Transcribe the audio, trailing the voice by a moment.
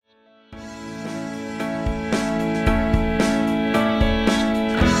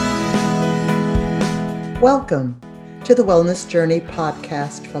Welcome to the Wellness Journey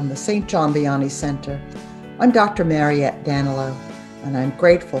podcast from the St. John Vianney Center. I'm Dr. Mariette Danilo, and I'm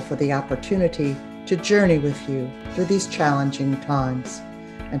grateful for the opportunity to journey with you through these challenging times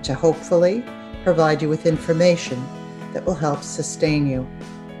and to hopefully provide you with information that will help sustain you.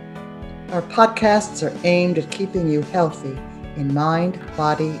 Our podcasts are aimed at keeping you healthy in mind,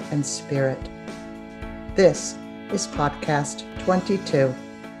 body, and spirit. This is podcast 22.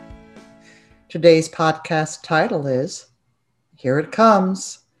 Today's podcast title is Here It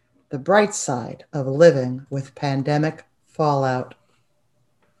Comes, The Bright Side of Living with Pandemic Fallout.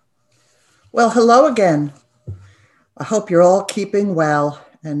 Well, hello again. I hope you're all keeping well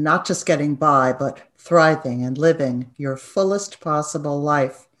and not just getting by, but thriving and living your fullest possible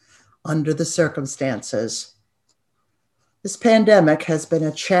life under the circumstances. This pandemic has been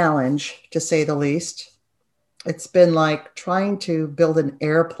a challenge, to say the least. It's been like trying to build an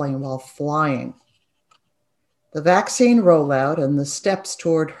airplane while flying. The vaccine rollout and the steps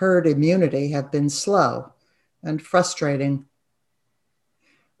toward herd immunity have been slow and frustrating.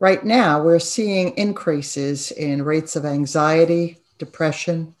 Right now, we're seeing increases in rates of anxiety,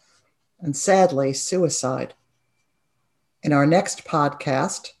 depression, and sadly, suicide. In our next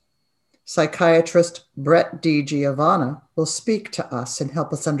podcast, psychiatrist Brett DiGiovanna will speak to us and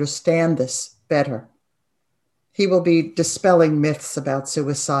help us understand this better. He will be dispelling myths about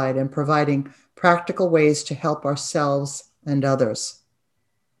suicide and providing practical ways to help ourselves and others.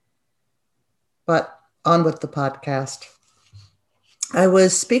 But on with the podcast. I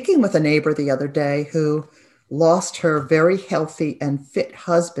was speaking with a neighbor the other day who lost her very healthy and fit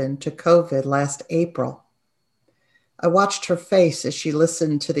husband to COVID last April. I watched her face as she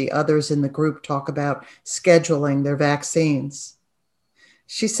listened to the others in the group talk about scheduling their vaccines.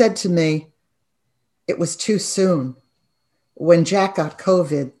 She said to me, "It was too soon. When Jack got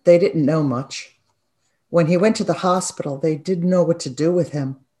COVID, they didn't know much. When he went to the hospital, they didn't know what to do with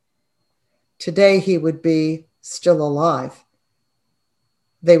him. Today, he would be still alive.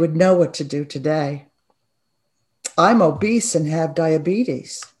 They would know what to do today. I'm obese and have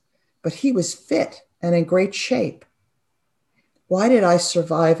diabetes, but he was fit and in great shape. Why did I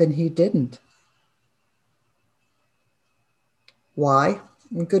survive and he didn't?" Why?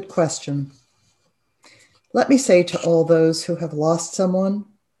 Good question. Let me say to all those who have lost someone,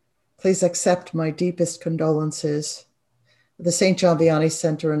 please accept my deepest condolences. The St. John Vianney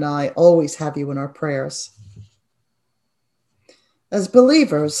Center and I always have you in our prayers. As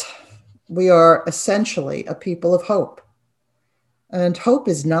believers, we are essentially a people of hope. And hope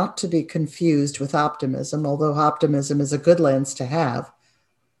is not to be confused with optimism, although optimism is a good lens to have.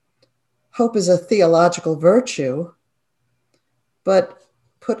 Hope is a theological virtue, but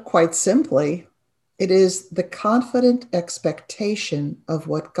put quite simply, it is the confident expectation of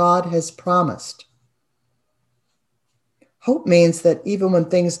what God has promised. Hope means that even when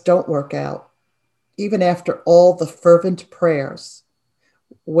things don't work out, even after all the fervent prayers,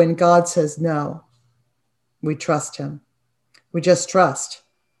 when God says no, we trust him. We just trust.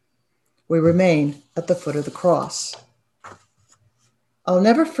 We remain at the foot of the cross. I'll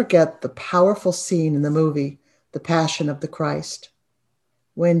never forget the powerful scene in the movie, The Passion of the Christ,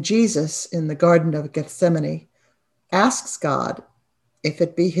 when Jesus in the Garden of Gethsemane asks God if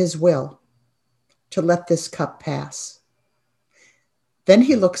it be his will to let this cup pass. Then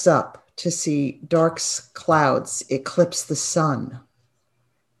he looks up to see dark clouds eclipse the sun,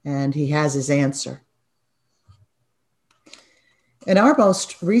 and he has his answer. In our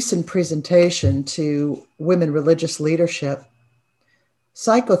most recent presentation to Women Religious Leadership,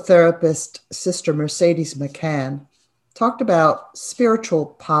 psychotherapist Sister Mercedes McCann talked about spiritual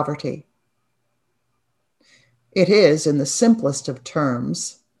poverty. It is, in the simplest of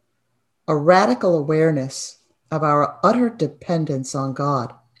terms, a radical awareness of our utter dependence on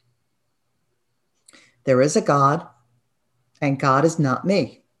God. There is a God, and God is not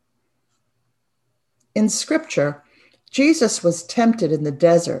me. In Scripture, Jesus was tempted in the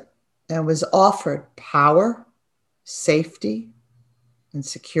desert and was offered power, safety, and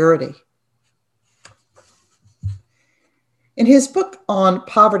security. In his book on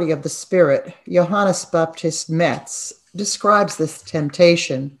poverty of the spirit, Johannes Baptist Metz describes this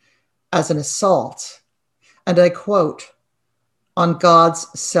temptation as an assault, and I quote, on God's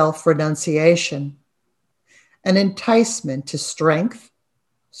self-renunciation, an enticement to strength,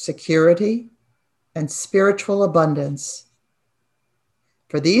 security, and spiritual abundance.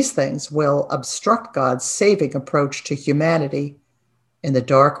 For these things will obstruct God's saving approach to humanity in the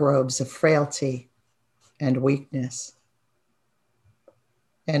dark robes of frailty and weakness.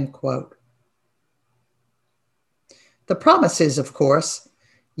 End quote. The promise is, of course,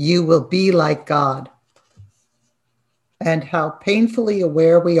 you will be like God. and how painfully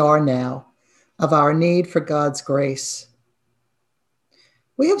aware we are now of our need for God's grace.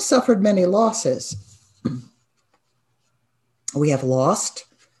 We have suffered many losses. We have lost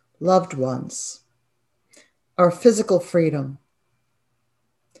loved ones, our physical freedom,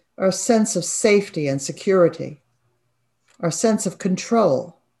 our sense of safety and security, our sense of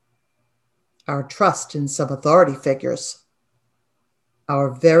control, our trust in some authority figures, our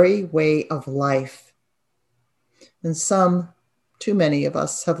very way of life. And too many of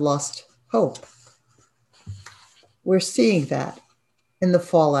us, have lost hope. We're seeing that in the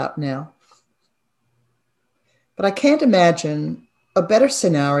fallout now. But I can't imagine a better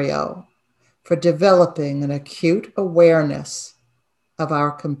scenario for developing an acute awareness of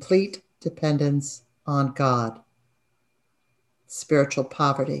our complete dependence on God, spiritual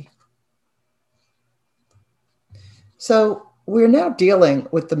poverty. So we're now dealing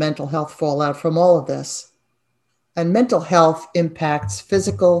with the mental health fallout from all of this. And mental health impacts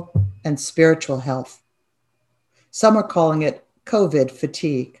physical and spiritual health. Some are calling it COVID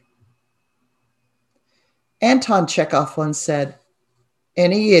fatigue. Anton Chekhov once said,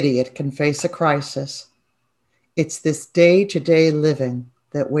 "Any idiot can face a crisis. It's this day-to-day living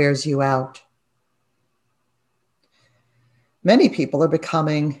that wears you out." Many people are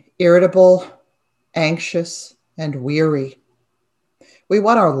becoming irritable, anxious, and weary. We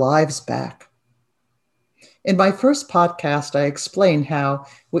want our lives back. In my first podcast, I explained how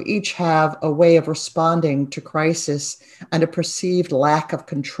we each have a way of responding to crisis and a perceived lack of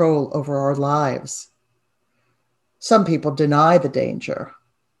control over our lives. Some people deny the danger,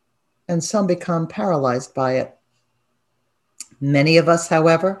 and some become paralyzed by it. Many of us,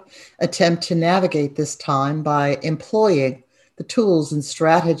 however, attempt to navigate this time by employing the tools and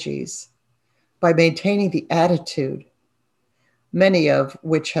strategies, by maintaining the attitude, many of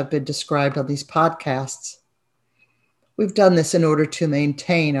which have been described on these podcasts. We've done this in order to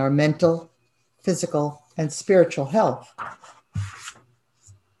maintain our mental, physical, and spiritual health.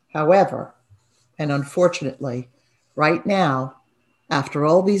 However, and unfortunately, right now, after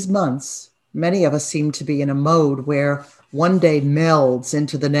all these months, many of us seem to be in a mode where one day melds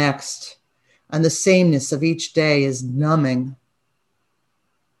into the next, and the sameness of each day is numbing.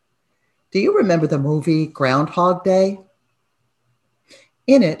 Do you remember the movie Groundhog Day?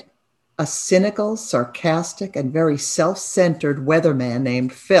 In it, a cynical, sarcastic, and very self-centered weatherman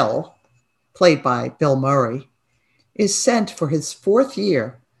named Phil, played by Bill Murray, is sent for his 4th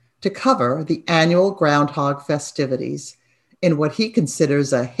year to cover the annual groundhog festivities in what he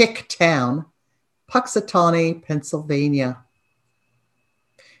considers a hick town, Puxatawney, Pennsylvania.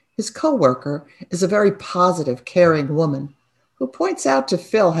 His co-worker is a very positive, caring woman who points out to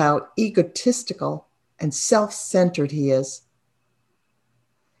Phil how egotistical and self-centered he is.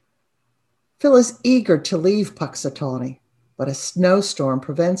 Phil is eager to leave Puxatawney, but a snowstorm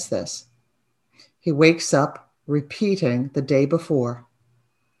prevents this. He wakes up repeating the day before,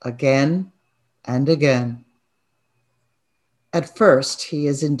 again and again. At first, he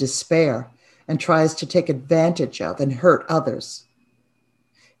is in despair and tries to take advantage of and hurt others.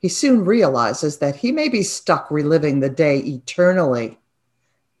 He soon realizes that he may be stuck reliving the day eternally.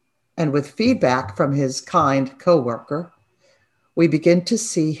 And with feedback from his kind coworker, we begin to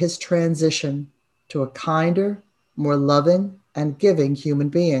see his transition to a kinder, more loving, and giving human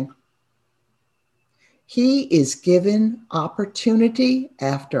being. He is given opportunity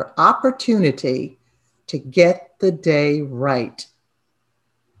after opportunity to get the day right.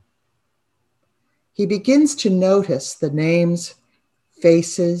 He begins to notice the names,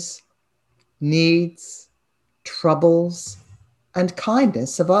 faces, needs, troubles, and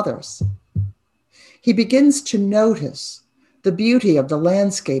kindness of others. He begins to notice the beauty of the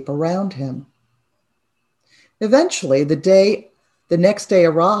landscape around him. Eventually, the next day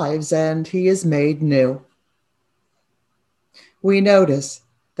arrives and he is made new. We notice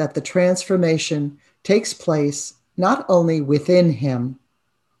that the transformation takes place not only within him,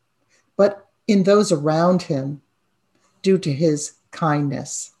 but in those around him due to his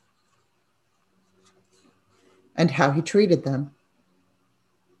kindness and how he treated them.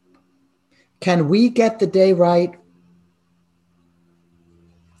 Can we get the day right?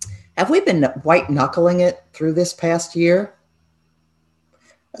 Have we been white knuckling it through this past year?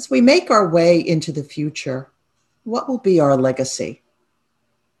 As we make our way into the future, what will be our legacy?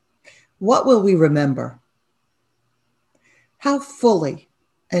 What will we remember? How fully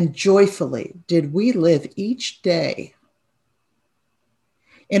and joyfully did we live each day?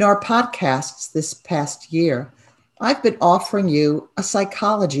 In our podcasts this past year, I've been offering you a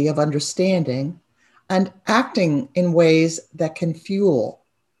psychology of understanding and acting in ways that can fuel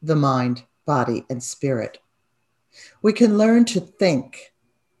the mind, body, and spirit. We can learn to think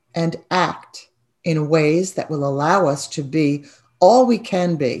and act in ways that will allow us to be all we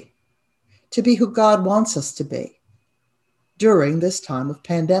can be, to be who God wants us to be during this time of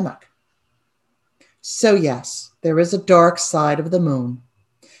pandemic. So yes, there is a dark side of the moon,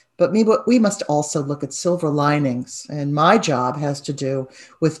 but we must also look at silver linings. And my job has to do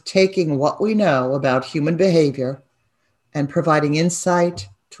with taking what we know about human behavior and providing insight,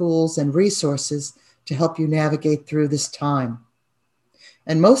 tools, and resources to help you navigate through this time.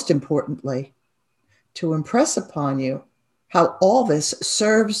 And most importantly, to impress upon you how all this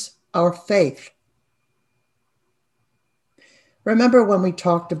serves our faith. Remember when we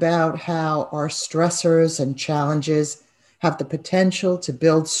talked about how our stressors and challenges have the potential to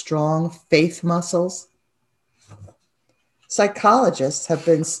build strong faith muscles? Psychologists have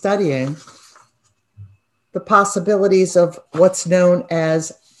been studying the possibilities of what's known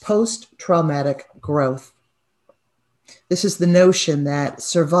as post-traumatic growth. This is the notion that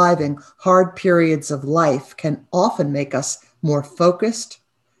surviving hard periods of life can often make us more focused,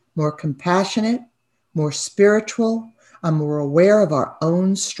 more compassionate, more spiritual, and more aware of our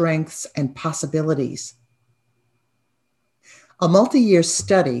own strengths and possibilities. A multi-year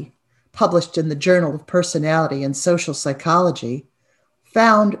study published in the Journal of Personality and Social Psychology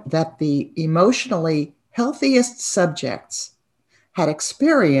found that the emotionally healthiest subjects had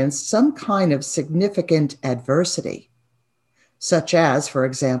experienced some kind of significant adversity, such as, for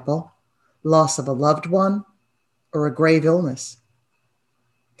example, loss of a loved one or a grave illness.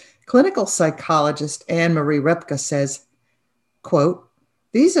 Clinical psychologist Anne-Marie Repka says, quote,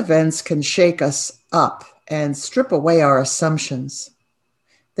 "These events can shake us up and strip away our assumptions.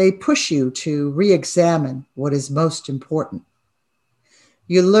 They push you to re-examine what is most important.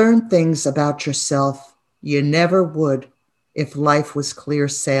 You learn things about yourself you never would if life was clear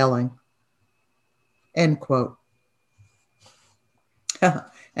sailing." End quote.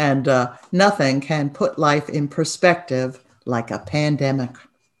 And nothing can put life in perspective like a pandemic.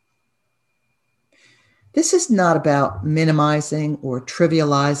 This is not about minimizing or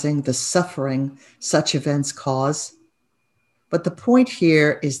trivializing the suffering such events cause, but the point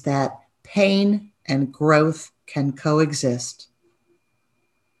here is that pain and growth can coexist.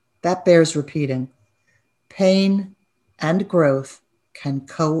 That bears repeating. Pain and growth can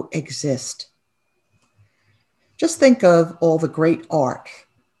coexist. Just think of all the great art,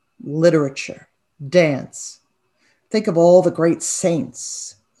 literature, dance. Think of all the great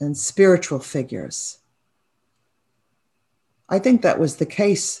saints and spiritual figures. I think that was the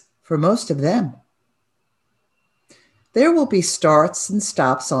case for most of them. There will be starts and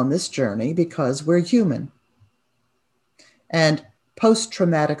stops on this journey because we're human. And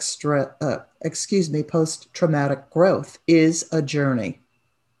post-traumatic growth is a journey.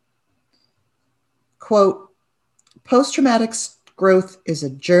 Quote, "Post-traumatic growth is a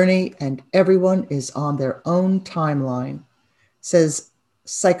journey and everyone is on their own timeline," says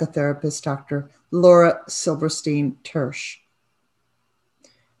psychotherapist Dr. Laura Silverstein Tersch.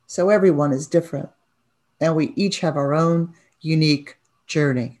 So everyone is different, and we each have our own unique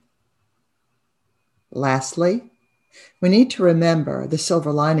journey. Lastly, we need to remember the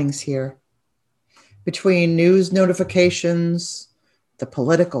silver linings here. Between news notifications, the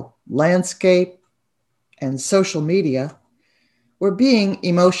political landscape, and social media, we're being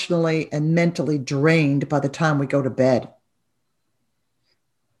emotionally and mentally drained by the time we go to bed.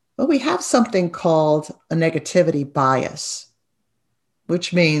 But we have something called a negativity bias,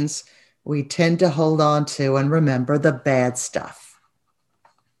 which means we tend to hold on to and remember the bad stuff.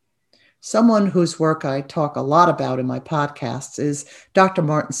 Someone whose work I talk a lot about in my podcasts is Dr.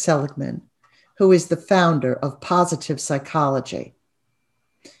 Martin Seligman, who is the founder of positive psychology.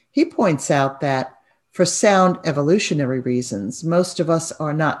 He points out that for sound evolutionary reasons, most of us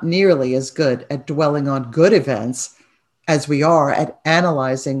are not nearly as good at dwelling on good events as we are at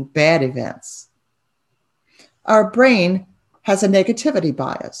analyzing bad events. Our brain has a negativity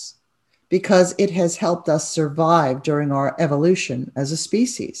bias because it has helped us survive during our evolution as a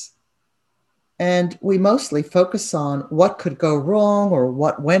species. And we mostly focus on what could go wrong or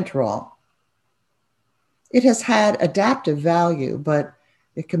what went wrong. It has had adaptive value, but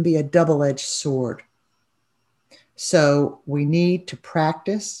it can be a double-edged sword. So we need to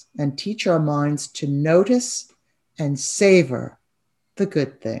practice and teach our minds to notice and savor the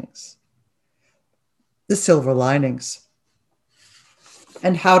good things, the silver linings.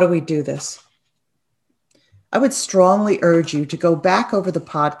 And how do we do this? I would strongly urge you to go back over the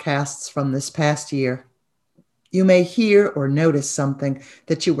podcasts from this past year. You may hear or notice something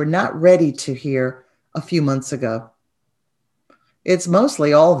that you were not ready to hear a few months ago. It's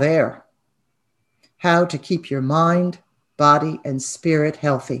mostly all there. how to keep your mind, body, and spirit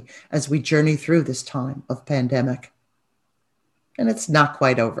healthy as we journey through this time of pandemic. And it's not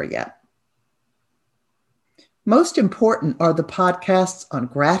quite over yet. Most important are the podcasts on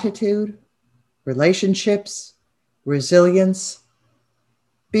gratitude, relationships, resilience,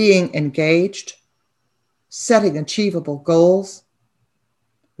 being engaged, setting achievable goals,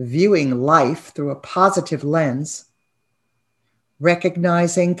 viewing life through a positive lens,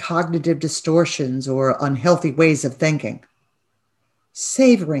 recognizing cognitive distortions or unhealthy ways of thinking,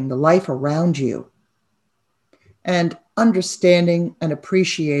 savoring the life around you, and understanding and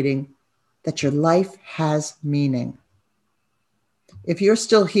appreciating that your life has meaning. If you're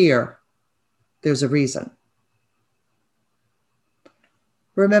still here, there's a reason.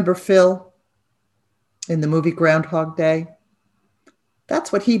 Remember Phil in the movie Groundhog Day?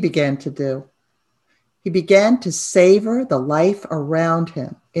 That's what he began to do. He began to savor the life around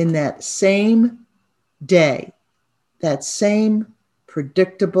him in that same day, that same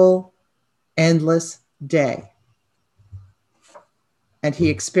predictable, endless day. And he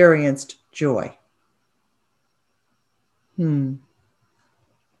experienced joy.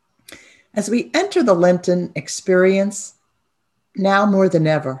 As we enter the Lenten experience, now more than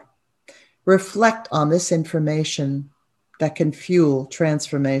ever, reflect on this information that can fuel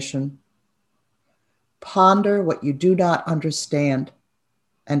transformation. Ponder what you do not understand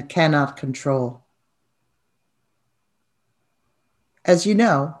and cannot control. As you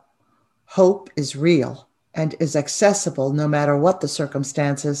know, hope is real and is accessible no matter what the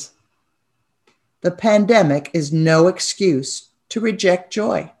circumstances. The pandemic is no excuse to reject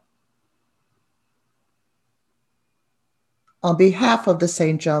joy. On behalf of the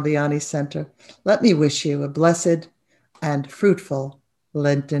St. John Vianney Center, let me wish you a blessed and fruitful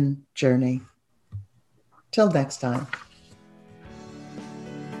Lenten journey. Till next time.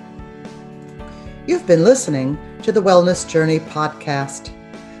 You've been listening to the Wellness Journey podcast.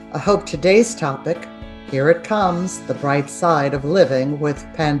 I hope today's topic, Here It Comes, the Bright Side of Living with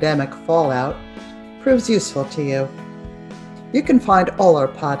Pandemic Fallout, proves useful to you. You can find all our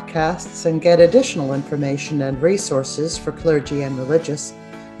podcasts and get additional information and resources for clergy and religious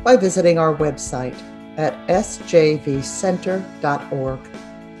by visiting our website at sjvcenter.org.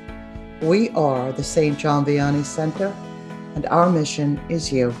 We are the St. John Vianney Center, and our mission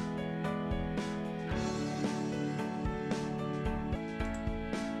is you.